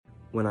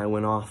when I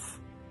went off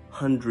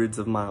hundreds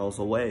of miles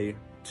away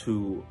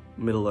to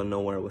middle of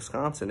nowhere,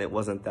 Wisconsin, it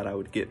wasn't that I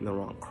would get in the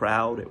wrong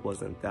crowd. It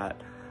wasn't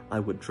that I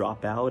would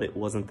drop out. It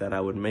wasn't that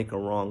I would make a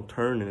wrong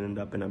turn and end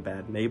up in a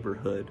bad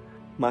neighborhood.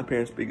 My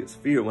parents'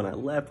 biggest fear when I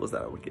left was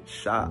that I would get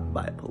shot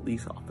by a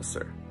police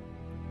officer.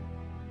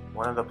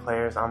 One of the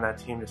players on that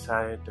team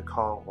decided to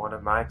call one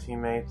of my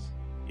teammates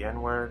the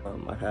N-word.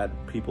 I've had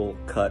people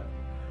cut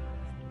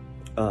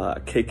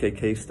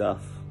KKK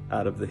stuff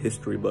out of the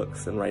history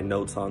books and write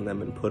notes on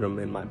them and put them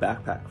in my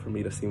backpack for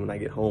me to see when I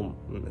get home.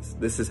 And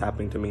this is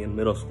happening to me in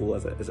middle school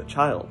as a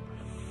child.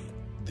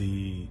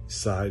 The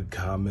side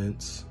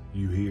comments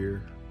you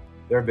hear.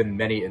 There have been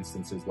many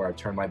instances where I've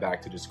turned my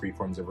back to discrete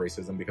forms of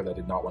racism because I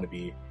did not want to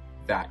be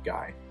that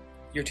guy.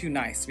 You're too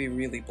nice to be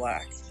really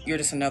black. You're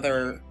just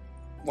another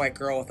white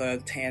girl with a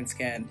tan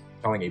skin.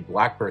 Telling a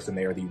black person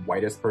they are the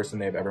whitest person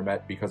they've ever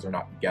met because they're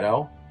not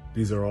ghetto.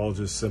 These are all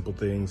just simple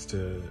things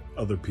to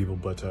other people,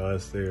 but to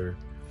us, they're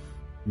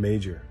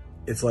major.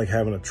 It's like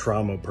having a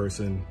trauma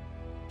person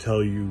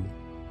tell you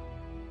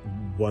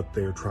what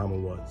their trauma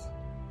was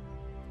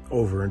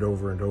over and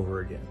over and over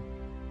again.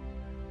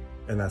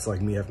 And that's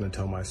like me having to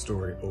tell my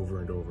story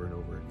over and over and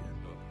over again.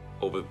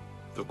 Over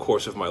the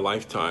course of my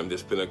lifetime,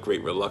 there's been a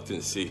great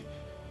reluctancy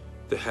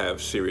to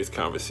have serious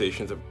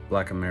conversations.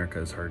 Black America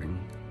is hurting,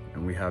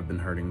 and we have been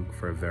hurting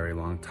for a very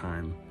long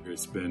time.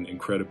 It's been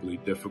incredibly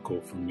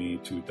difficult for me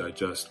to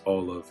digest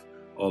all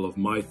of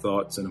my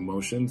thoughts and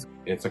emotions.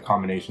 It's a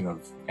combination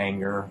of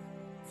anger,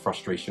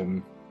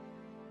 frustration,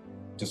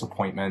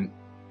 disappointment,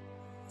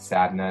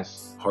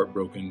 sadness.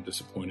 Heartbroken,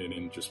 disappointed,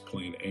 and just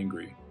plain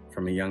angry.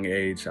 From a young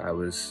age, I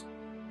was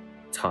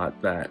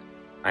taught that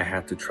I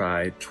had to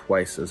try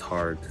twice as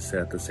hard to sit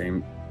at the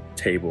same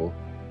table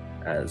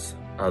as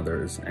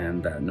others,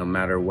 and that no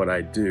matter what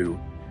I do,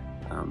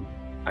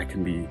 I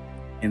can be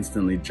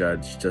instantly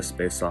judged just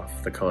based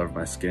off the color of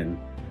my skin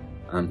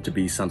to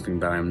be something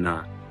that I'm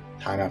not.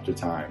 Time after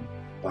time,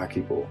 Black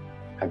people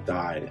have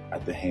died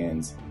at the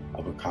hands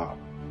of a cop.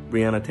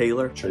 Breonna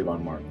Taylor.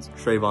 Trayvon Martin.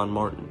 Trayvon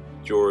Martin.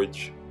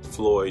 George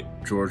Floyd.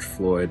 George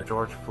Floyd.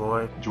 George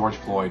Floyd. George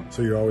Floyd.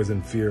 So you're always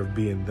in fear of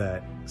being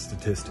that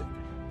statistic.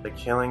 The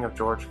killing of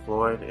George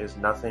Floyd is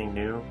nothing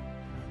new.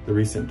 The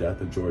recent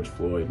death of George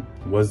Floyd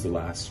was the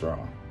last straw.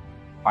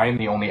 I am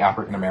the only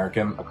African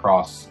American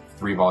across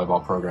 3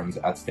 volleyball programs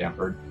at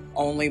Stanford.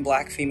 Only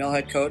black female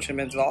head coach in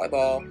men's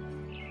volleyball.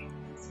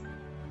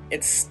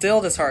 It's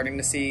still disheartening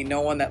to see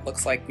no one that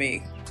looks like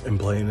me. And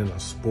playing in a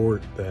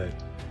sport that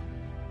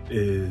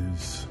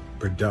is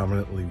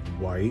predominantly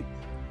white,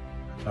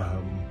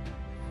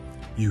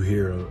 you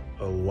hear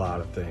a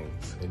lot of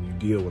things and you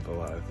deal with a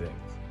lot of things.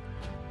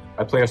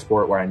 I play a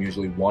sport where I'm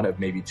usually one of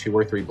maybe 2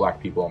 or 3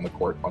 black people on the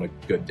court on a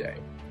good day.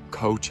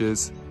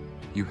 Coaches,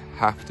 you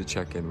have to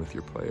check in with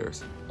your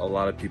players. A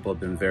lot of people have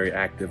been very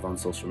active on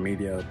social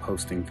media,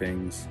 posting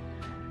things,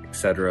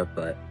 etc.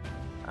 But,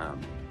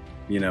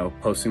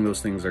 posting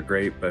those things are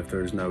great, but if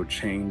there's no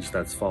change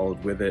that's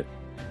followed with it,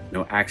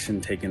 no action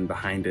taken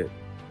behind it,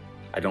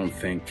 I don't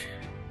think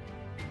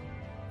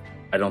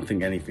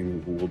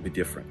anything will be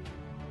different.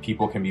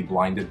 People can be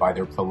blinded by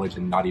their privilege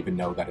and not even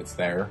know that it's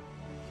there.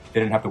 They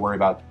didn't have to worry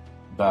about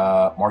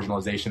the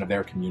marginalization of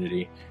their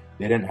community.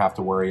 They didn't have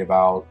to worry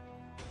about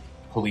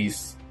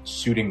police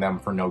shooting them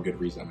for no good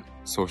reason.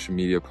 Social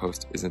media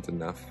post isn't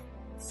enough.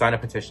 Sign a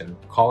petition.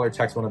 Call or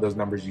text one of those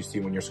numbers you see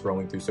when you're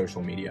scrolling through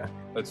social media.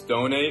 Let's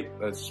donate.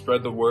 Let's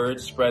spread the word,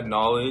 spread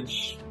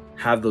knowledge.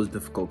 Have those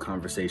difficult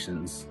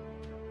conversations.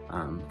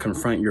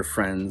 Confront your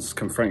friends,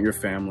 confront your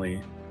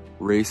family.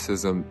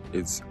 Racism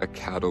is a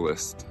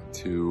catalyst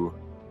to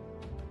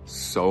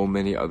so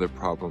many other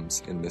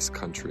problems in this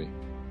country.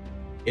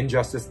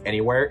 Injustice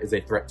anywhere is a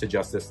threat to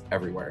justice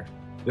everywhere.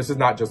 This is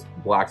not just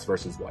blacks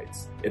versus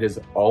whites. It is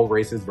all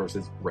races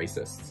versus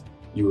racists.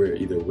 You are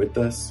either with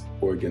us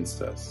or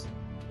against us.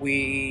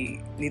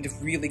 We need to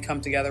really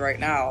come together right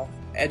now,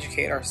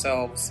 educate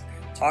ourselves,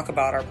 talk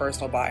about our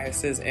personal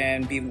biases,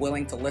 and be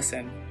willing to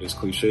listen. As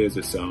cliche as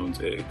it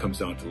sounds, it comes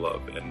down to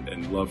love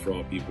and love for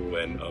all people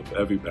and of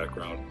every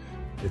background.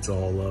 It's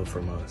all love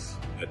from us.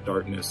 That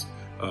darkness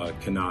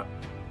cannot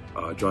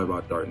drive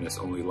out darkness,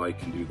 only light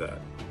can do that.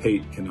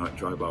 Hate cannot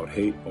drive out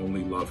hate,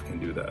 only love can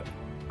do that.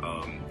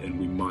 And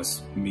we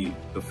must meet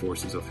the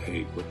forces of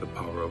hate with the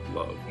power of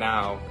love.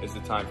 Now is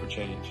the time for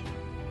change.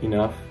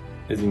 Enough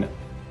is enough.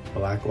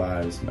 Black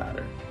lives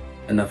matter.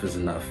 Enough is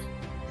enough.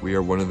 We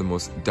are one of the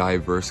most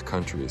diverse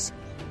countries,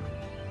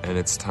 and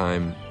it's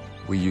time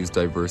we use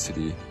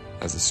diversity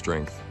as a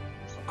strength.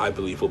 I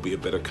believe we'll be a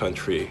better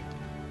country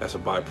as a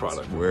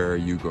byproduct. Where are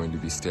you going to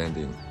be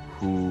standing?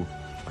 Who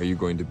are you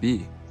going to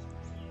be?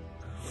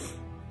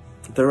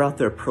 They're out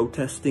there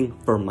protesting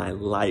for my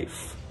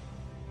life.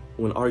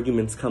 When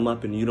arguments come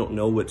up and you don't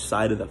know which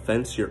side of the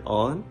fence you're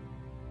on,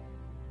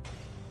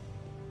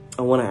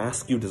 I want to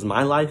ask you, does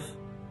my life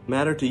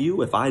matter to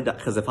you? If I die,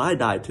 because if I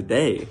died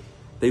today,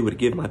 they would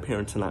give my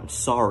parents an I'm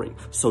sorry.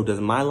 So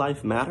does my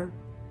life matter?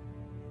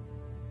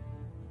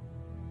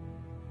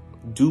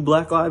 Do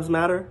Black lives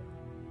matter?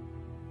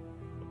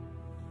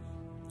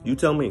 You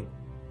tell me.